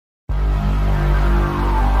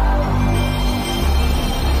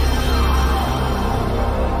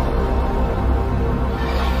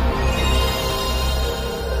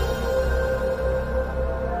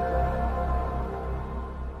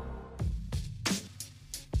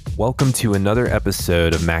Welcome to another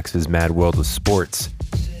episode of Max's Mad World of Sports.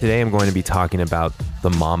 Today I'm going to be talking about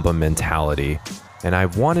the Mamba mentality. And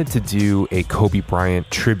I've wanted to do a Kobe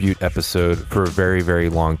Bryant tribute episode for a very, very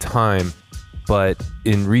long time. But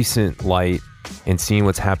in recent light and seeing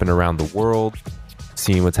what's happened around the world,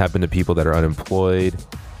 seeing what's happened to people that are unemployed,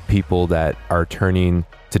 people that are turning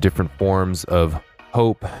to different forms of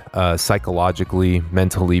hope, psychologically,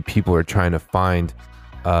 mentally, people are trying to find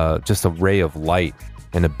just a ray of light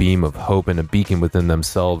and a beam of hope and a beacon within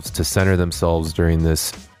themselves to center themselves during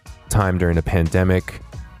this time, during a pandemic,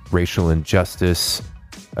 racial injustice,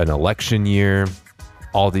 an election year,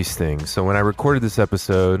 all these things. So when I recorded this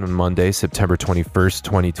episode on Monday, September 21st,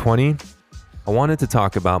 2020, I wanted to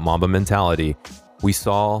talk about Mamba mentality. We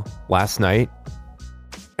saw last night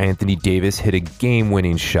Anthony Davis hit a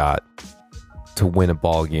game-winning shot to win a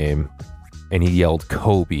ball game, and he yelled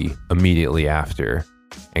Kobe immediately after.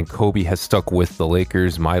 And Kobe has stuck with the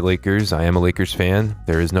Lakers, my Lakers. I am a Lakers fan,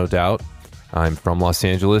 there is no doubt. I'm from Los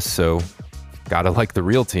Angeles, so gotta like the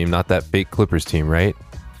real team, not that fake Clippers team, right?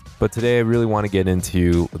 But today I really want to get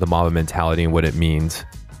into the Mamba mentality and what it means.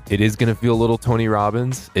 It is going to feel a little Tony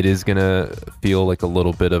Robbins. It is going to feel like a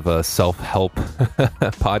little bit of a self-help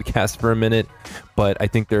podcast for a minute. But I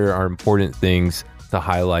think there are important things to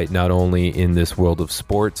highlight, not only in this world of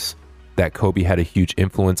sports that Kobe had a huge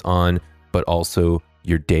influence on, but also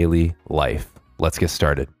your daily life. Let's get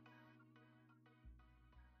started.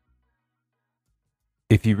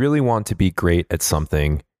 If you really want to be great at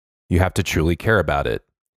something, you have to truly care about it.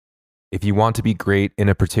 If you want to be great in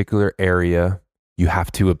a particular area, you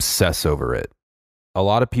have to obsess over it. A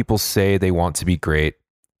lot of people say they want to be great,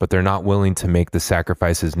 but they're not willing to make the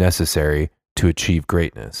sacrifices necessary to achieve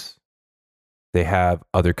greatness. They have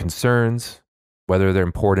other concerns, whether they're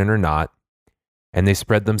important or not, and they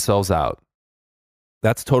spread themselves out.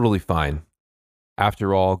 That's totally fine.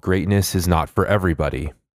 After all, greatness is not for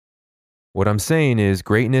everybody. What I'm saying is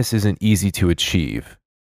greatness isn't easy to achieve.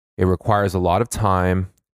 It requires a lot of time,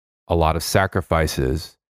 a lot of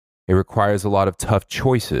sacrifices. It requires a lot of tough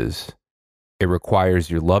choices. It requires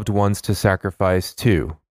your loved ones to sacrifice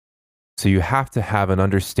too. So you have to have an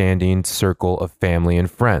understanding circle of family and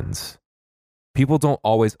friends. People don't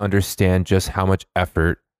always understand just how much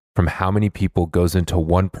effort from how many people goes into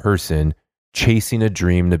one person chasing a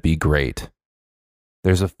dream to be great.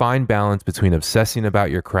 There's a fine balance between obsessing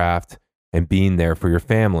about your craft and being there for your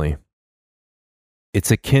family.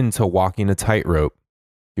 It's akin to walking a tightrope.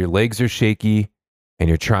 Your legs are shaky and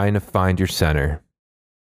you're trying to find your center.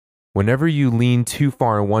 Whenever you lean too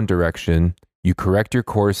far in one direction, you correct your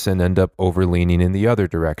course and end up overleaning in the other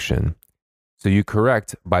direction. So you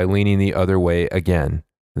correct by leaning the other way again.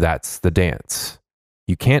 That's the dance.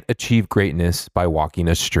 You can't achieve greatness by walking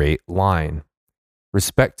a straight line.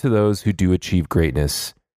 Respect to those who do achieve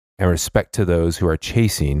greatness, and respect to those who are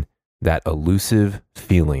chasing that elusive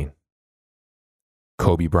feeling.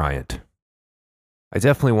 Kobe Bryant. I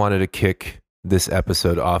definitely wanted to kick this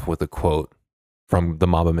episode off with a quote from the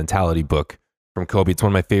Mamba Mentality book from Kobe. It's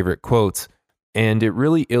one of my favorite quotes, and it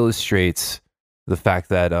really illustrates the fact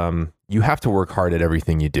that you have to work hard at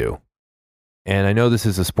everything you do. And I know this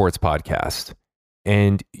is a sports podcast,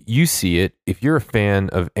 and you see it. If you're a fan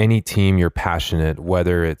of any team, you're passionate,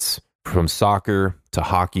 whether it's from soccer to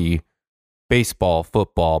hockey, baseball,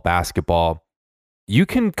 football, basketball, you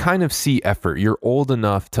can kind of see effort. You're old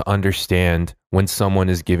enough to understand when someone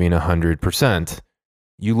is giving 100%.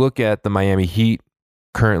 You look at the Miami Heat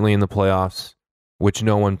currently in the playoffs, which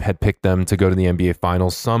no one had picked them to go to the NBA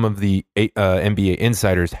Finals. Some of the NBA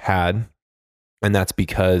insiders had, and that's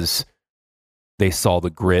because they saw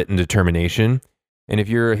the grit and determination. And if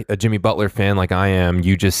you're a Jimmy Butler fan like I am,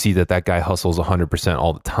 you just see that that guy hustles 100%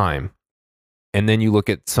 all the time. And then you look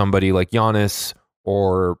at somebody like Giannis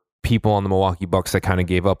or people on the Milwaukee Bucks that kind of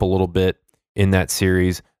gave up a little bit in that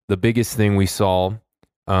series. The biggest thing we saw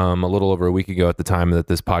a little over a week ago at the time that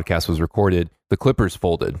this podcast was recorded, the Clippers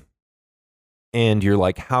folded. And you're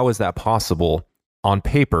like, how is that possible on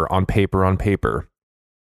paper?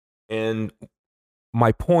 And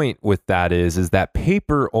my point with that is that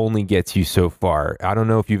paper only gets you so far. I don't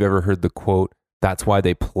know if you've ever heard the quote, that's why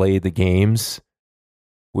they play the games.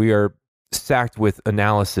 We are stacked with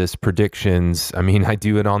analysis, predictions. I mean, I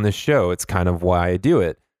do it on this show. It's kind of why I do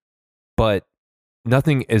it. But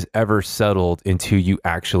nothing is ever settled until you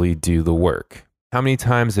actually do the work. How many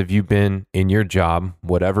times have you been in your job,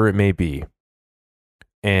 whatever it may be,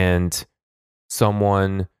 and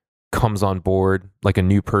someone comes on board, like a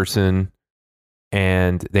new person,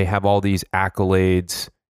 and they have all these accolades,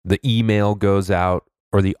 the email goes out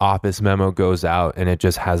or the office memo goes out and it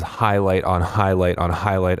just has highlight on highlight on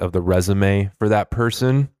highlight of the resume for that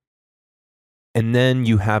person. And then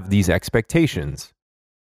you have these expectations.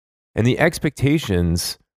 And the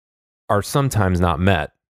expectations are sometimes not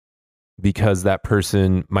met because that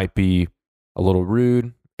person might be a little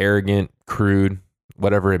rude, arrogant, crude,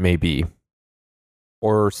 whatever it may be.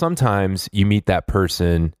 Or sometimes you meet that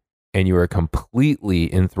person and you are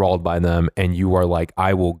completely enthralled by them and you are like,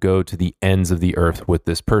 I will go to the ends of the earth with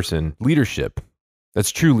this person. Leadership.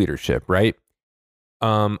 That's true leadership, right?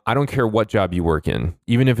 I don't care what job you work in,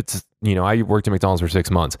 even if it's, I worked at McDonald's for 6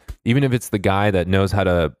 months. Even if it's the guy that knows how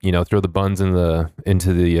to, throw the buns into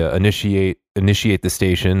the initiate the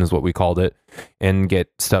station is what we called it, and get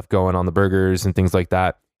stuff going on the burgers and things like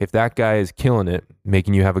that. If that guy is killing it,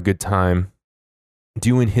 making you have a good time,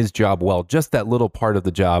 doing his job well, just that little part of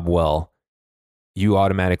the job well, you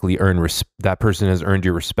automatically that person has earned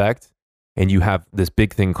your respect, and you have this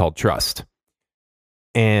big thing called trust.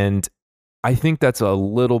 And I think that's a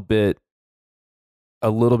little bit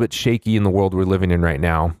shaky in the world we're living in right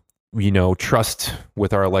now. Trust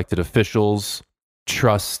with our elected officials,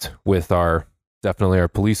 trust with definitely our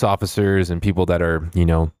police officers and people that are,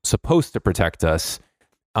 supposed to protect us,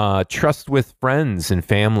 trust with friends and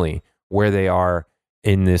family, where they are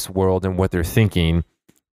in this world and what they're thinking.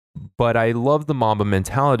 But I love the Mamba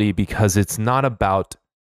mentality because it's not about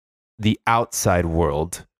the outside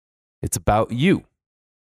world. It's about you.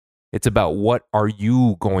 It's about what are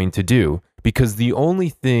you going to do? Because the only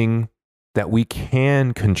thing that we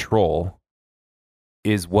can control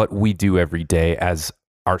is what we do every day as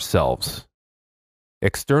ourselves.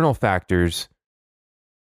 External factors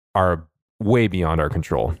are way beyond our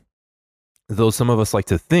control. Though some of us like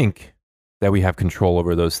to think that we have control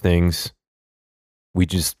over those things, we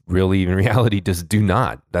just really, in reality, just do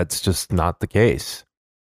not. That's just not the case.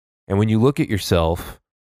 And when you look at yourself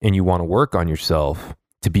and you want to work on yourself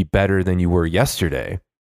to be better than you were yesterday,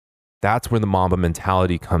 that's where the Mamba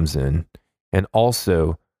mentality comes in. And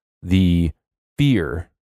also the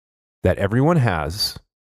fear that everyone has,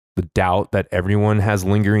 the doubt that everyone has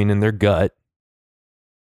lingering in their gut,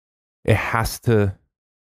 it has to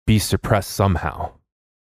be suppressed somehow.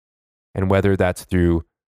 And whether that's through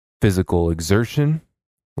physical exertion,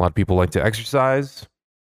 a lot of people like to exercise,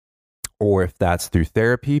 or if that's through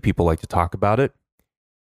therapy, people like to talk about it,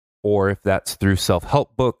 or if that's through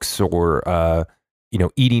self-help books or,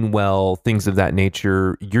 eating well, things of that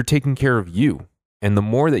nature, you're taking care of you. And the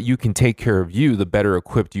more that you can take care of you, the better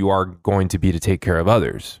equipped you are going to be to take care of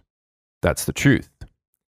others. That's the truth.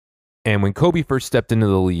 And when Kobe first stepped into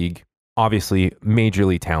the league, obviously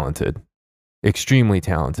majorly talented, extremely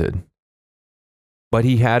talented, but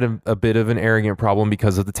he had a bit of an arrogant problem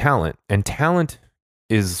because of the talent. And talent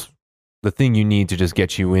is the thing you need to just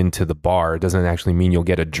get you into the bar. It doesn't actually mean you'll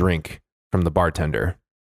get a drink from the bartender.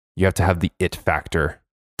 You have to have the it factor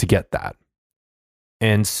to get that.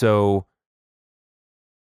 And so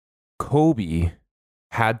Kobe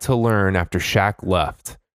had to learn after Shaq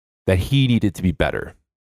left that he needed to be better.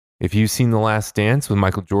 If you've seen The Last Dance with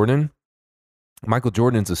Michael Jordan's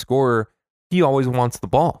a scorer. He always wants the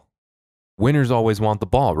ball. Winners always want the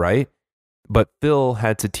ball, right? But Phil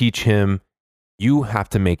had to teach him, you have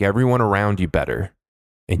to make everyone around you better,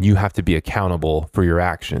 and you have to be accountable for your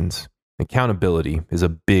actions. Accountability is a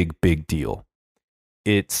big, big deal.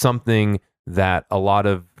 It's something that a lot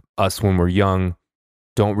of us when we're young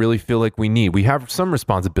don't really feel like we need. We have some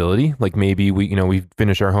responsibility, like maybe we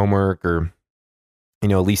finish our homework or, at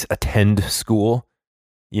least attend school,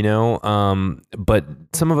 but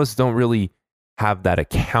some of us don't really have that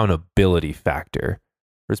accountability factor.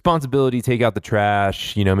 Responsibility, take out the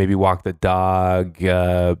trash, maybe walk the dog,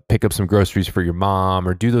 pick up some groceries for your mom,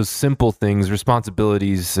 or do those simple things,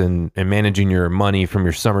 responsibilities and managing your money from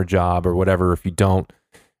your summer job or whatever. If you don't,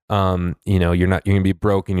 you're going to be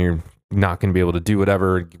broke and you're not going to be able to do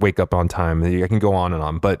whatever, wake up on time. I can go on and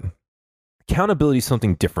on, but accountability is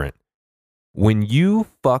something different. When you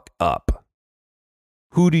fuck up,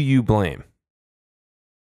 who do you blame?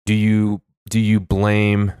 Do you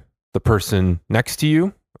blame the person next to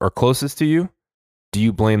you or closest to you? Do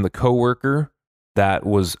you blame the coworker that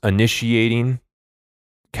was initiating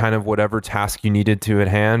kind of whatever task you needed to at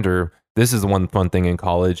hand? Or this is the one fun thing in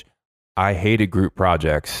college, I hated group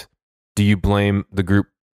projects. Do you blame the group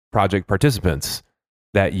project participants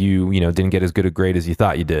that you didn't get as good a grade as you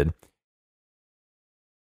thought you did?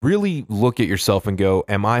 Really look at yourself and go,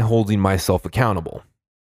 am I holding myself accountable?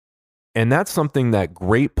 And that's something that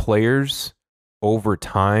great players over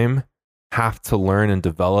time have to learn and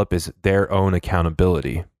develop, is their own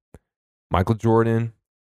accountability. Michael Jordan,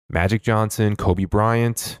 Magic Johnson, Kobe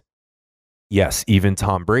Bryant, yes, even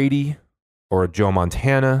Tom Brady or a Joe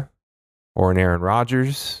Montana or an Aaron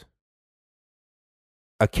Rodgers.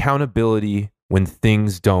 Accountability when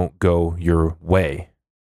things don't go your way.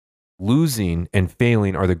 Losing and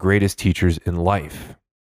failing are the greatest teachers in life.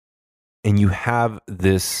 And you have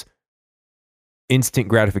this instant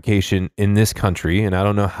gratification in this country. And I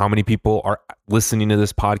don't know how many people are listening to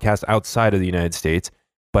this podcast outside of the United States,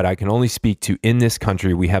 but I can only speak to in this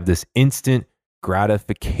country, we have this instant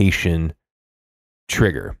gratification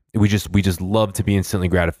trigger. We just love to be instantly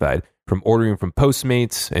gratified, from ordering from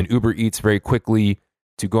Postmates and Uber Eats very quickly,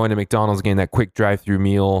 to going to McDonald's, getting that quick drive-through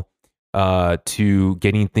meal, to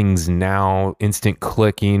getting things now, instant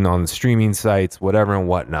clicking on the streaming sites, whatever and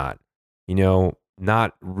whatnot.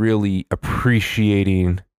 Not really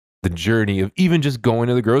appreciating the journey of even just going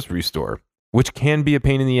to the grocery store, which can be a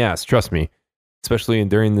pain in the ass. Trust me, especially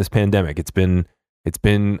during this pandemic. It's been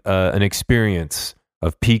an experience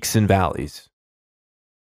of peaks and valleys.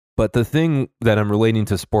 But the thing that I'm relating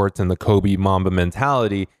to sports and the Kobe Mamba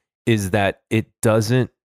mentality is that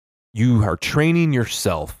you are training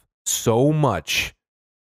yourself so much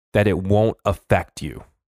that it won't affect you,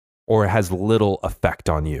 or it has little effect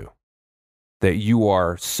on you. That you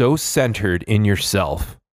are so centered in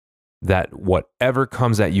yourself that whatever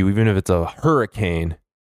comes at you, even if it's a hurricane,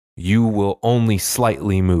 you will only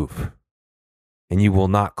slightly move and you will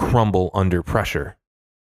not crumble under pressure.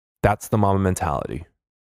 That's the Mamba mentality.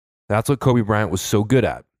 That's what Kobe Bryant was so good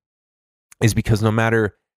at, is because no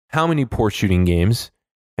matter how many poor shooting games,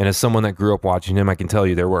 and as someone that grew up watching him, I can tell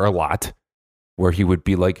you there were a lot where he would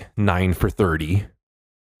be like 9 for 30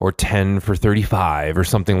 or 10 for 35 or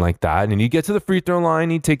something like that. And he'd get to the free throw line,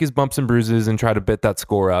 he'd take his bumps and bruises and try to bet that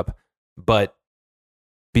score up, but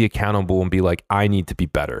be accountable and be like, I need to be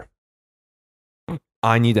better.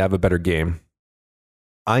 I need to have a better game.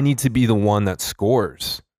 I need to be the one that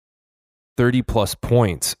scores 30 plus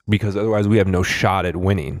points, because otherwise we have no shot at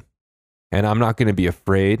winning. And I'm not going to be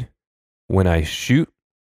afraid when I shoot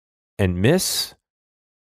and miss,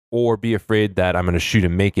 or be afraid that I'm going to shoot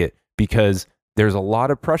and make it, because there's a lot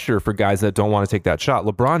of pressure for guys that don't want to take that shot.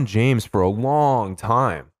 LeBron James, for a long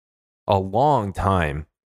time,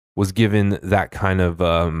 was given that kind of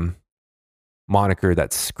moniker,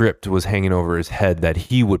 that script was hanging over his head, that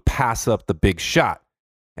he would pass up the big shot.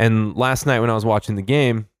 And last night when I was watching the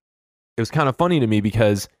game, it was kind of funny to me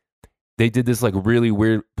because they did this like really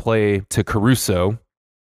weird play to Caruso,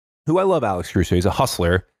 who I love. Alex Caruso, he's a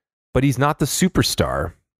hustler, but he's not the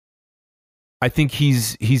superstar. I think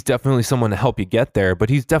he's definitely someone to help you get there, but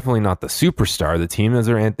he's definitely not the superstar of the team.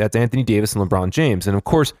 That's Anthony Davis and LeBron James. And of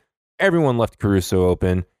course, everyone left Caruso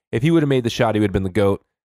open. If he would have made the shot, he would have been the GOAT,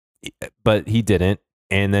 but he didn't.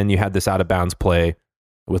 And then you had this out of bounds play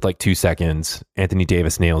with like 2 seconds. Anthony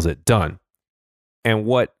Davis nails it, done. And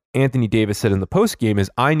what Anthony Davis said in the post game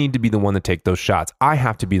is, I need to be the one to take those shots. I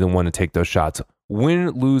have to be the one to take those shots. Win,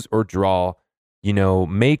 lose, or draw,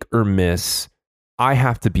 make or miss, I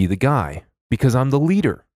have to be the guy. Because I'm the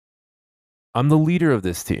leader. I'm the leader of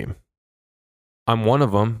this team. I'm one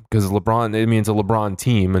of them, because it's a LeBron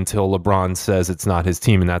team until LeBron says it's not his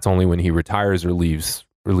team, and that's only when he retires or leaves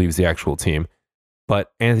the actual team.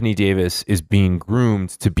 But Anthony Davis is being groomed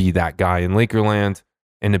to be that guy in Lakerland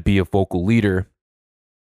and to be a vocal leader.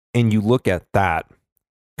 And you look at that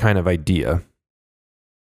kind of idea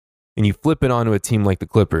and you flip it onto a team like the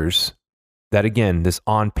Clippers, that again, this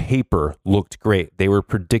on paper looked great. They were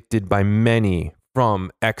predicted by many,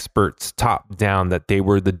 from experts top down, that they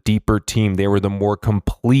were the deeper team. They were the more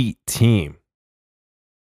complete team.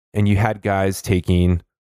 And you had guys taking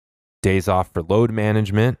days off for load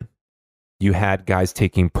management. You had guys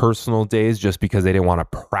taking personal days just because they didn't want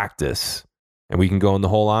to practice. And we can go on the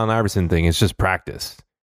whole Allen Iverson thing. It's just practice.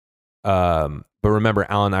 But remember,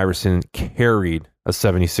 Allen Iverson carried a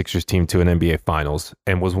 76ers team to an NBA Finals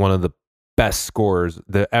and was one of the best scorers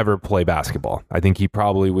that ever play basketball. I think he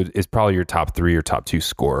is probably your top 3 or top 2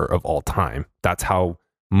 scorer of all time. That's how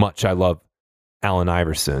much I love Allen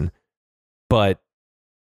Iverson. But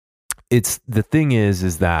the thing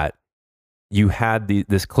is that you had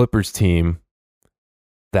this Clippers team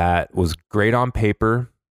that was great on paper,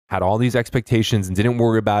 had all these expectations and didn't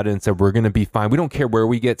worry about it and said, we're going to be fine. We don't care where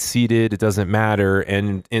we get seated. It doesn't matter.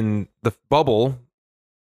 And in the bubble,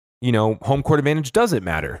 home court advantage doesn't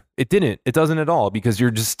matter. It doesn't at all, because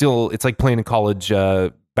you're just still, it's like playing a college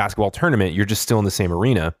basketball tournament. You're just still in the same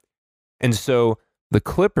arena. And so the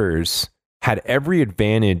Clippers had every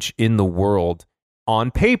advantage in the world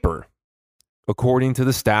on paper, according to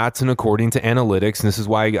the stats and according to analytics. And this is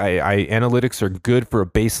why analytics are good for a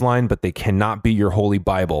baseline, but they cannot be your holy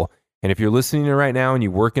Bible. And if you're listening to right now and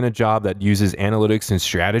you work in a job that uses analytics and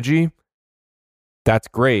strategy, that's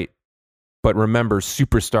great. But remember,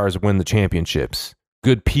 superstars win the championships.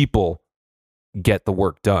 Good people get the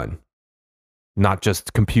work done. not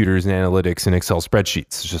just computers and analytics and Excel spreadsheets.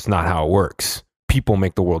 It's just not how it works. People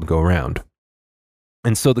make the world go round.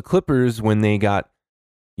 And so the Clippers, when they got,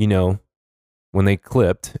 when they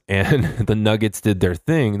clipped and the Nuggets did their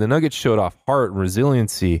thing, the Nuggets showed off heart and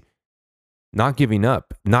resiliency, not giving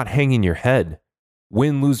up, not hanging your head.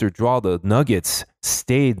 Win, lose, or draw, the Nuggets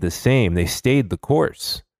stayed the same. They stayed the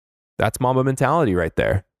course. That's Mamba mentality right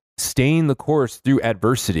there. Staying the course through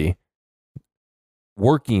adversity,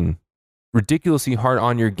 working ridiculously hard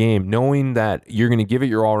on your game, knowing that you're going to give it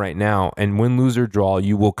your all right now, and win, lose, or draw,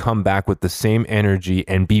 you will come back with the same energy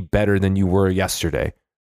and be better than you were yesterday.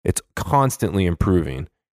 It's constantly improving,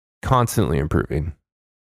 constantly improving.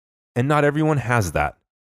 And not everyone has that.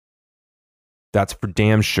 That's for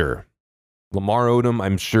damn sure. Lamar Odom,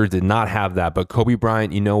 I'm sure, did not have that, but Kobe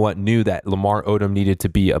Bryant, knew that Lamar Odom needed to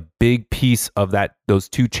be a big piece of those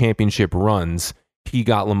 2 championship runs. He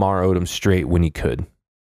got Lamar Odom straight when he could.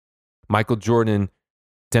 Michael Jordan,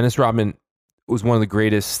 Dennis Rodman was one of the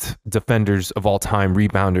greatest defenders of all time,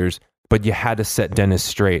 rebounders, but you had to set Dennis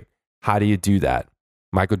straight. How do you do that?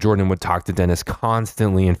 Michael Jordan would talk to Dennis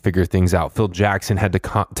constantly and figure things out. Phil Jackson had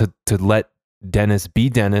to let Dennis be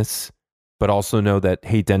Dennis, but also know that,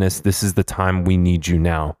 hey, Dennis, this is the time we need you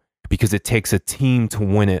now, because it takes a team to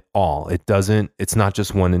win it all. It's not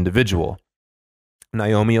just one individual.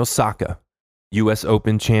 Naomi Osaka, US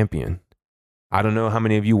Open champion. I don't know how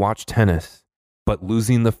many of you watch tennis, but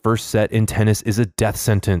losing the first set in tennis is a death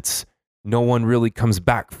sentence. No one really comes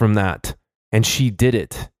back from that. And she did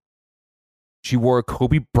it. She wore a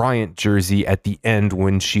Kobe Bryant jersey at the end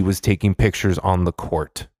when she was taking pictures on the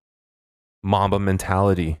court. Mamba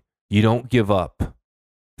mentality. You don't give up.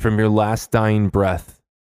 From your last dying breath,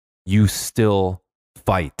 you still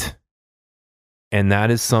fight. And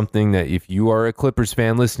that is something that if you are a Clippers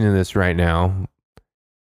fan listening to this right now,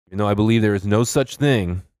 even though I believe there is no such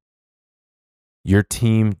thing, your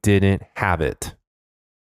team didn't have it.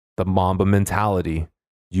 The Mamba mentality.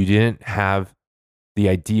 You didn't have the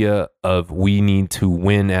idea of we need to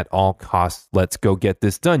win at all costs. Let's go get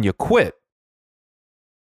this done. You quit.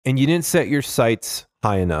 And you didn't set your sights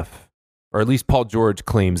high enough. Or at least Paul George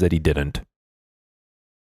claims that he didn't.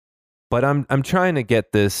 But I'm trying to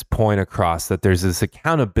get this point across, that there's this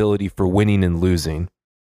accountability for winning and losing.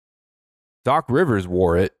 Doc Rivers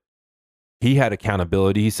wore it. He had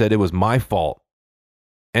accountability. He said it was my fault.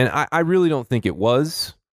 And I really don't think it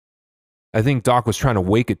was. I think Doc was trying to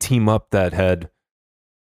wake a team up that had,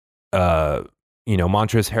 Montrezl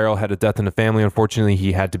Harrell had a death in the family. Unfortunately,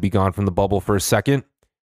 he had to be gone from the bubble for a second.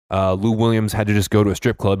 Lou Williams had to just go to a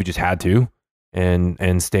strip club. He just had to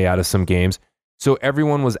and stay out of some games. So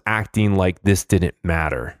everyone was acting like this didn't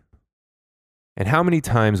matter. And how many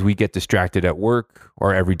times we get distracted at work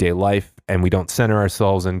or everyday life and we don't center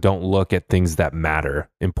ourselves and don't look at things that matter,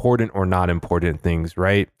 important or not important things,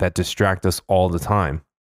 right? That distract us all the time.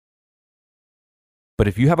 But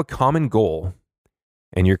if you have a common goal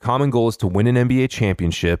and your common goal is to win an NBA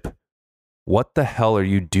championship, what the hell are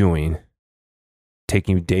you doing?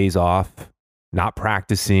 Taking days off, not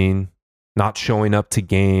practicing, not showing up to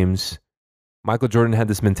games. Michael Jordan had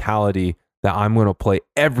this mentality that I'm going to play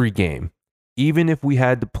every game, even if we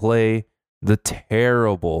had to play the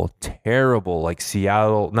terrible, like not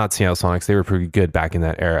Seattle Sonics. They were pretty good back in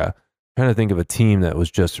that era. I'm trying to think of a team that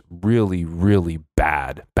was just really, really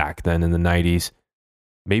bad back then in the 90s.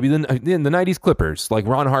 Maybe in the 90s Clippers, like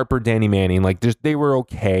Ron Harper, Danny Manning, they were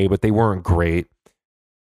okay, but they weren't great.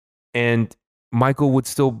 And Michael would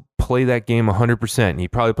still play that game 100%. And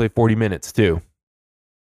he'd probably play 40 minutes too.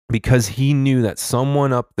 Because he knew that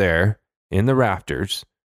someone up there in the rafters,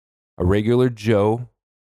 a regular Joe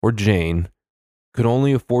or Jane, could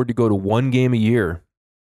only afford to go to one game a year.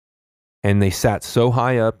 And they sat so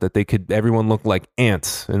high up that everyone looked like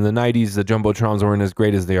ants. In the 90s, the Jumbotrons weren't as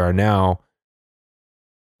great as they are now.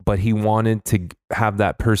 But he wanted to have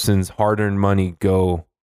that person's hard-earned money go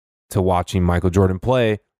to watching Michael Jordan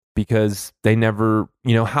play, because they never,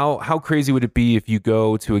 how crazy would it be if you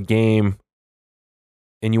go to a game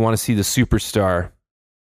and you want to see the superstar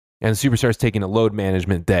and the superstar is taking a load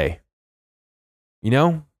management day?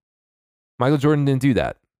 Michael Jordan didn't do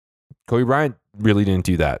that. Kobe Bryant really didn't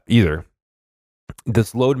do that either.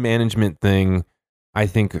 This load management thing, I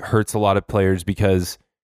think, hurts a lot of players because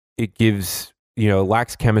it gives,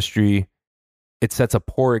 lacks chemistry. It sets a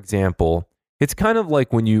poor example. It's kind of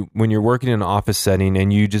like when you're working in an office setting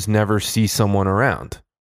and you just never see someone around.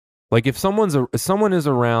 Like if someone is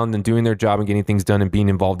around and doing their job and getting things done and being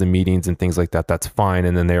involved in meetings and things like that, that's fine.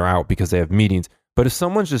 And then they're out because they have meetings. But if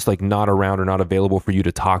someone's just like not around or not available for you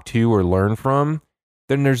to talk to or learn from,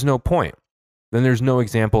 then there's no point. Then there's no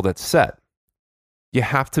example that's set. You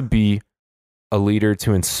have to be a leader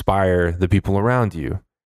to inspire the people around you.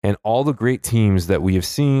 And all the great teams that we have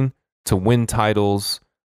seen to win titles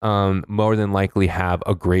more than likely have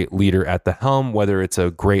a great leader at the helm, whether it's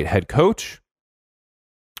a great head coach,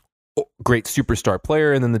 great superstar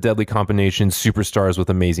player, and then the deadly combination, superstars with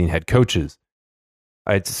amazing head coaches.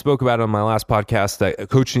 I spoke about it on my last podcast that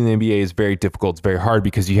coaching in the NBA is very difficult. It's very hard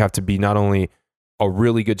because you have to be not only a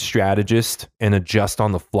really good strategist and adjust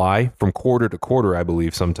on the fly from quarter to quarter, I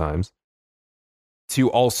believe sometimes, to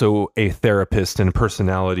also a therapist and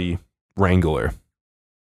personality wrangler.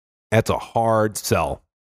 That's a hard sell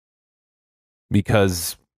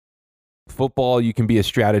because football, you can be a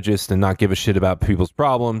strategist and not give a shit about people's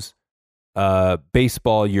problems.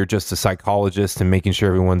 Baseball, you're just a psychologist and making sure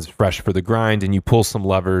everyone's fresh for the grind, and you pull some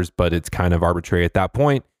levers, but it's kind of arbitrary at that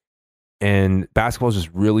point. And basketball is just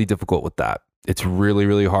really difficult with that. It's really,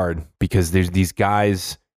 really hard because there's these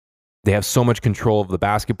guys, they have so much control of the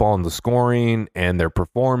basketball and the scoring and their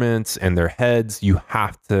performance and their heads. You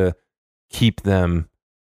have to keep them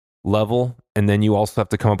level. And then you also have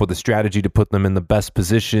to come up with a strategy to put them in the best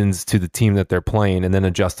positions to the team that they're playing and then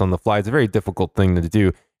adjust on the fly. It's a very difficult thing to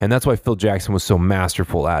do. And that's why Phil Jackson was so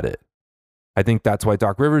masterful at it. I think that's why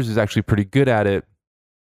Doc Rivers is actually pretty good at it.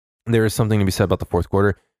 There is something to be said about the fourth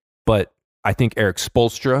quarter. But I think Eric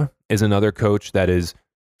Spoelstra is another coach that is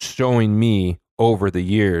showing me over the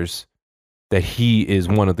years that he is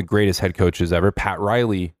one of the greatest head coaches ever. Pat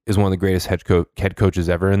Riley is one of the greatest head coaches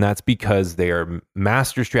ever, and that's because they are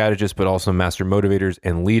master strategists, but also master motivators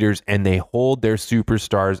and leaders, and they hold their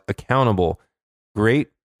superstars accountable. Great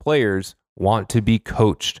players want to be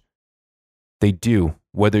coached. They do.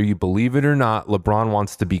 Whether you believe it or not, LeBron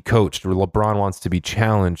wants to be coached, or LeBron wants to be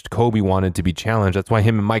challenged. Kobe wanted to be challenged. That's why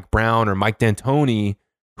him and Mike Brown or Mike D'Antoni,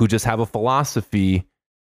 who just have a philosophy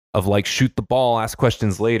of like shoot the ball, ask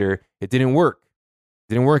questions later. It didn't work.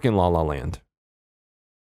 It didn't work in La La Land.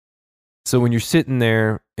 So when you're sitting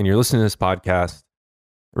there and you're listening to this podcast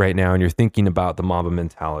right now and you're thinking about the Mamba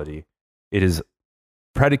mentality, it is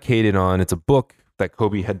predicated on, it's a book that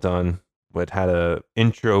Kobe had done. It had an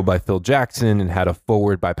intro by Phil Jackson and had a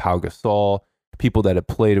forward by Pau Gasol. People that had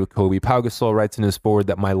played with Kobe. Pau Gasol writes in his forward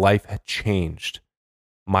that my life had changed.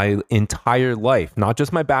 My entire life, not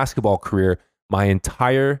just my basketball career, my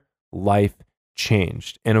entire life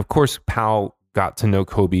changed. And of course, Pau got to know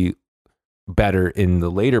Kobe better in the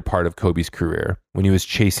later part of Kobe's career when he was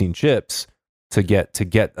chasing chips to get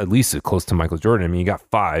at least as close to Michael Jordan. I mean, he got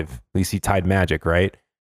 5. At least he tied Magic, right?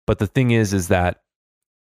 But the thing is that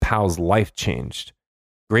Pau's life changed.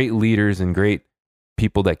 Great leaders and great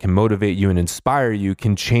people that can motivate you and inspire you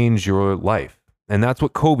can change your life. And that's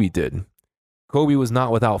what Kobe did. Kobe was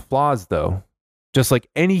not without flaws, though. Just like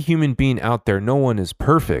any human being out there, no one is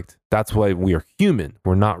perfect. That's why we are human.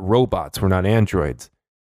 We're not robots. We're not androids.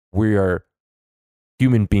 We are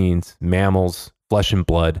human beings, mammals, flesh and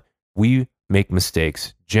blood. We make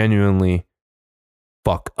mistakes, genuinely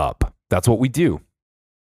fuck up. That's what we do.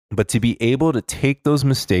 But to be able to take those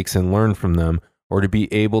mistakes and learn from them, or to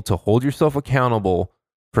be able to hold yourself accountable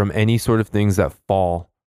from any sort of things that fall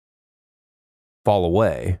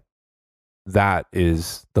away, that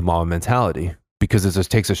is the Mamba mentality. Because it just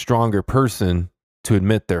takes a stronger person to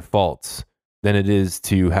admit their faults than it is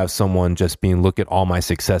to have someone just being, look at all my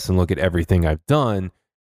success and look at everything I've done.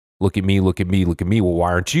 Look at me, look at me, look at me. Well, why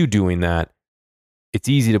aren't you doing that? It's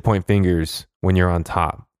easy to point fingers when you're on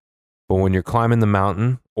top. But when you're climbing the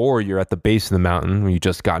mountain or you're at the base of the mountain when you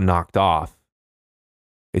just got knocked off,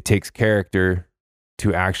 it takes character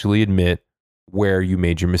to actually admit where you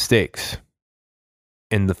made your mistakes.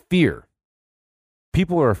 And the fear.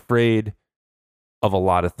 People are afraid of a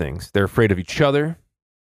lot of things. They're afraid of each other.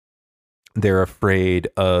 They're afraid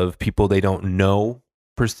of people they don't know,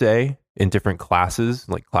 per se, in different classes,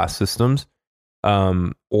 like class systems,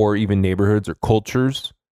 or even neighborhoods or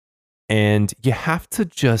cultures. And you have to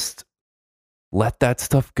just let that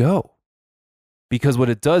stuff go. Because what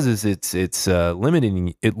it does is it's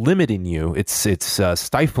limiting you. It's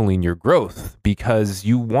stifling your growth, because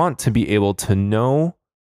you want to be able to know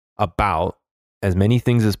about as many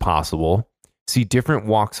things as possible, see different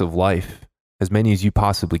walks of life, as many as you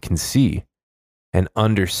possibly can see, and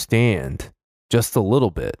understand just a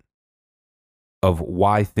little bit of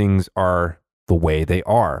why things are the way they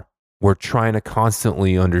are. We're trying to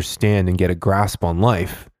constantly understand and get a grasp on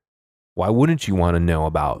life. Why wouldn't you want to know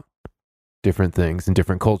about different things and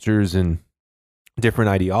different cultures and different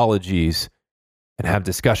ideologies and have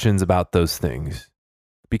discussions about those things?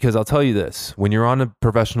 Because I'll tell you this, when you're on a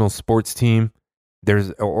professional sports team,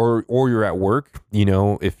 or you're at work,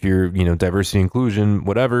 if you're, diversity, inclusion,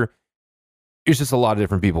 whatever, it's just a lot of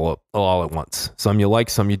different people all at once. Some you like,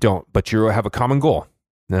 some you don't, but you have a common goal,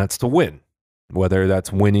 and that's to win. Whether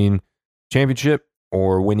that's winning championship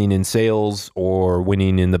or winning in sales or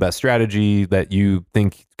winning in the best strategy that you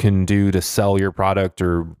think can do to sell your product,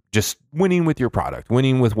 or just winning with your product,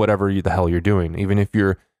 winning with whatever the hell you're doing. Even if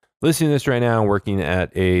you're listening to this right now, working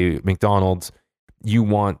at a McDonald's, you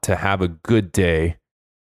want to have a good day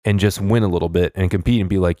and just win a little bit and compete and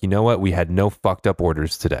be like, you know what? We had no fucked up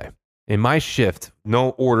orders today. In my shift,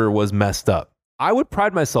 no order was messed up. I would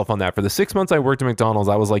pride myself on that. For the 6 months I worked at McDonald's,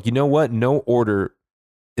 I was like, you know what? No order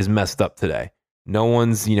is messed up today. No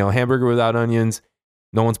one's, hamburger without onions.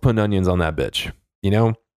 No one's putting onions on that bitch.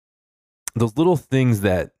 Those little things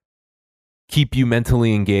that keep you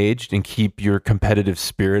mentally engaged and keep your competitive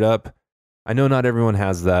spirit up. I know not everyone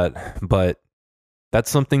has that, but that's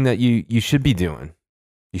something that you should be doing.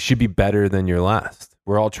 You should be better than your last.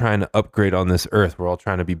 We're all trying to upgrade on this earth. We're all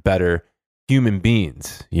trying to be better human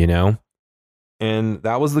beings, And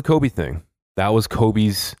that was the Kobe thing. That was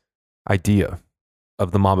Kobe's idea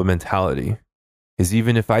of the Mamba mentality. Is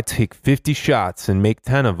even if I take 50 shots and make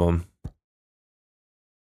 10 of them,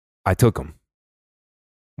 I took them.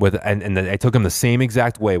 And I took them the same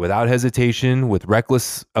exact way, without hesitation, with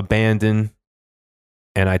reckless abandon.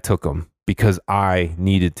 And I took them because I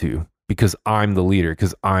needed to, because I'm the leader,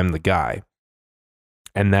 because I'm the guy.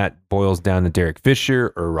 And that boils down to Derek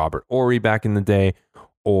Fisher or Robert Horry back in the day,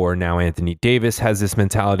 or now Anthony Davis has this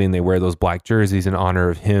mentality and they wear those black jerseys in honor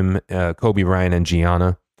of him, Kobe Bryant and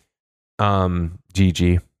Gianna,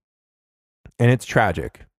 Gigi. And it's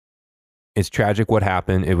tragic. It's tragic what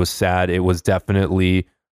happened. It was sad. It was definitely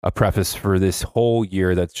a preface for this whole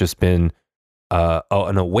year that's just been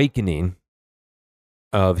an awakening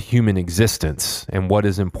of human existence and what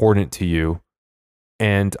is important to you.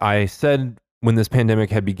 And I said when this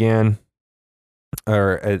pandemic had began,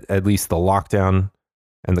 or at least the lockdown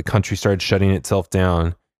and the country started shutting itself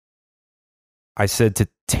down, I said to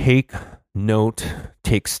take note,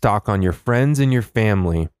 take stock on your friends and your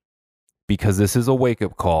family, because this is a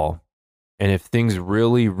wake-up call. And if things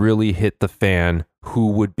really, really hit the fan, who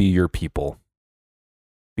would be your people?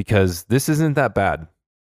 Because this isn't that bad.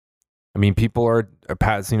 I mean, people are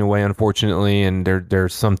passing away, unfortunately, and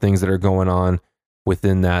there's some things that are going on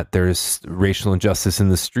within that. There's racial injustice in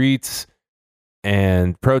the streets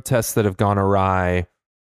and protests that have gone awry,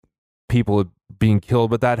 people being killed,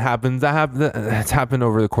 but that's happened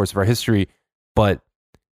over the course of our history. But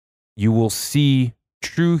you will see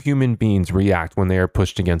true human beings react when they are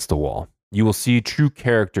pushed against a wall. You will see true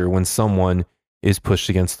character when someone is pushed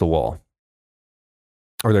against the wall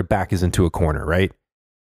or their back is into a corner, right?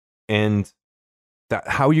 And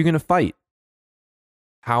how are you going to fight?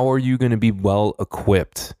 How are you going to be well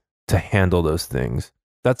equipped to handle those things?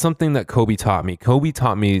 That's something that Kobe taught me. Kobe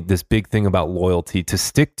taught me this big thing about loyalty, to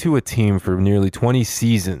stick to a team for nearly 20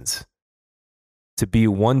 seasons, to be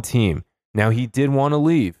one team. Now, he did want to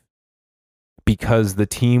leave because the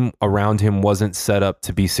team around him wasn't set up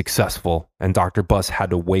to be successful, and Dr. Buss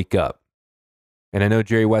had to wake up. And I know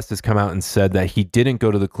Jerry West has come out and said that he didn't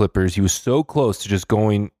go to the Clippers. He was so close to just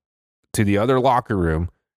going to the other locker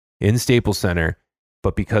room in Staples Center.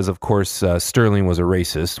 But because, of course, Sterling was a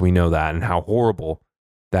racist, we know that, and how horrible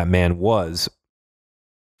that man was,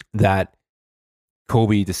 that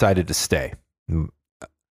Kobe decided to stay.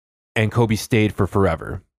 And Kobe stayed for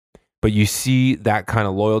forever. But you see that kind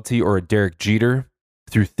of loyalty, or a Derek Jeter,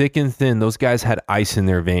 through thick and thin, those guys had ice in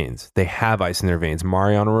their veins. They have ice in their veins.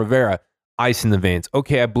 Mariano Rivera, ice in the veins.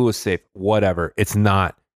 Okay, I blew a safe. Whatever. It's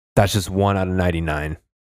not. That's just 1 out of 99.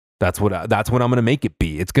 That's what I'm going to make it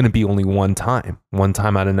be. It's going to be only one time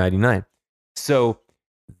out of 99. So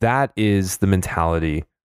that is the mentality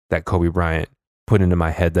that Kobe Bryant put into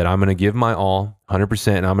my head, that I'm going to give my all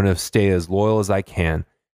 100%, and I'm going to stay as loyal as I can.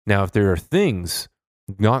 Now, if there are things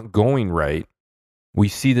not going right, we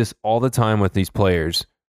see this all the time with these players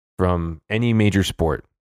from any major sport.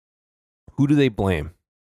 Who do they blame?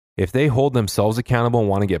 If they hold themselves accountable and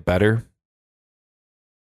want to get better,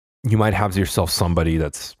 you might have yourself somebody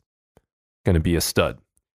that's going to be a stud.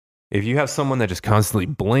 If you have someone that just constantly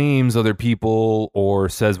blames other people or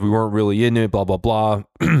says we weren't really in it, blah, blah, blah,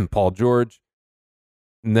 Paul George,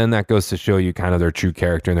 then that goes to show you kind of their true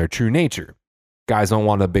character and their true nature. Guys don't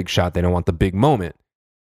want a big shot. They don't want the big moment.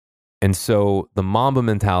 And so the Mamba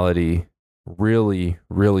mentality really,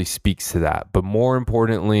 really speaks to that. But more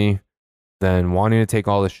importantly than wanting to take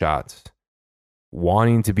all the shots,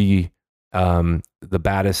 wanting to be the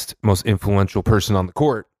baddest, most influential person on the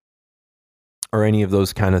court, or any of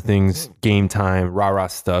those kind of things, game time, rah-rah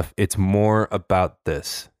stuff, it's more about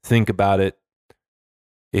this. Think about it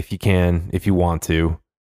if you can, if you want to.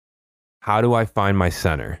 how do I find my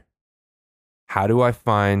center? How do I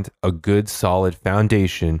find a good, solid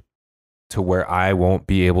foundation to where I won't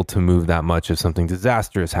be able to move that much if something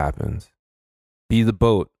disastrous happens? Be the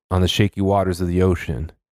boat on the shaky waters of the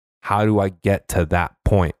ocean. How do I get to that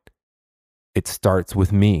point? It starts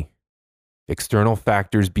with me. External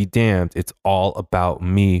factors be damned. It's all about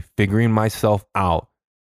me figuring myself out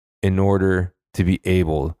in order to be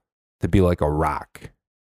able to be like a rock.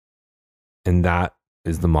 And that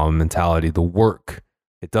is the Mamba mentality, the work.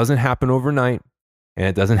 It doesn't happen overnight, and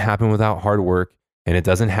it doesn't happen without hard work, and it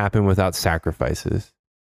doesn't happen without sacrifices.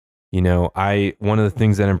 You know, one of the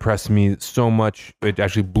things that impressed me so much, it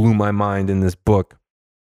actually blew my mind in this book,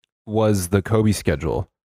 was the Kobe schedule.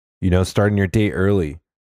 You know, starting your day early.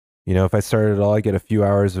 You know, if I start at all, I get a few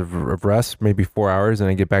hours of rest, maybe 4 hours, and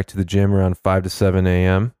I get back to the gym around 5 to 7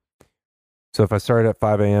 a.m. So if I started at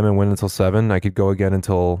 5 a.m. and went until 7, I could go again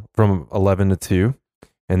until from 11 to 2,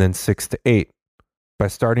 and then 6 to 8. By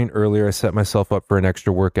starting earlier, I set myself up for an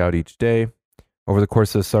extra workout each day. Over the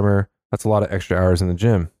course of the summer, that's a lot of extra hours in the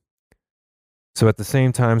gym. So at the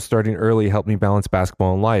same time, starting early helped me balance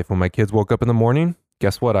basketball and life. When my kids woke up in the morning,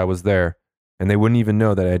 guess what? I was there, and they wouldn't even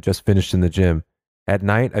know that I had just finished in the gym. At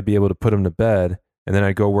night, I'd be able to put them to bed, and then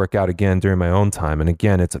I'd go work out again during my own time. And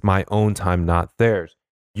again, it's my own time, not theirs.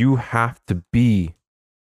 You have to be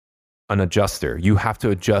an adjuster. You have to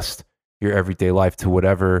adjust your everyday life to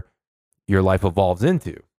whatever your life evolves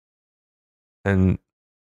into. And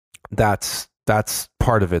that's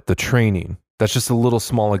part of it, the training. That's just a little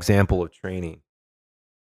small example of training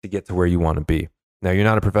to get to where you want to be. Now, you're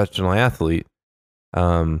not a professional athlete,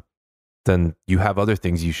 then you have other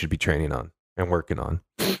things you should be training on and working on.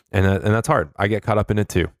 And that's hard. I get caught up in it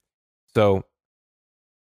too. So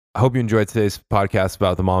I hope you enjoyed today's podcast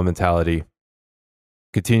about the Mamba mentality.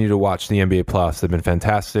 Continue to watch the NBA playoffs. They've been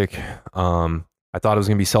fantastic. I thought it was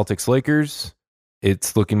going to be Celtics Lakers.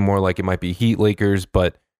 It's looking more like it might be Heat Lakers.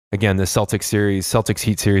 But again, the Celtics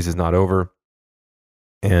Heat series is not over.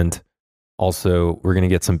 And also, we're going to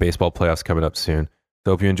get some baseball playoffs coming up soon.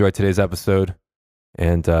 So hope you enjoyed today's episode.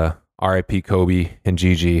 And RIP Kobe and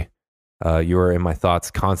Gigi. You are in my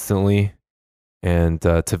thoughts constantly. And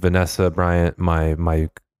to Vanessa Bryant, my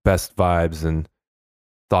best vibes and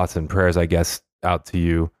thoughts and prayers, I guess, out to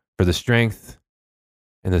you for the strength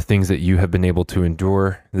and the things that you have been able to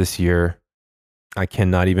endure this year. I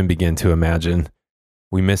cannot even begin to imagine.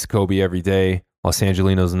 We miss Kobe every day. Los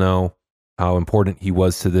Angelinos know how important he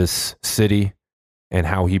was to this city and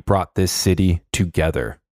how he brought this city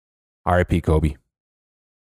together. RIP Kobe.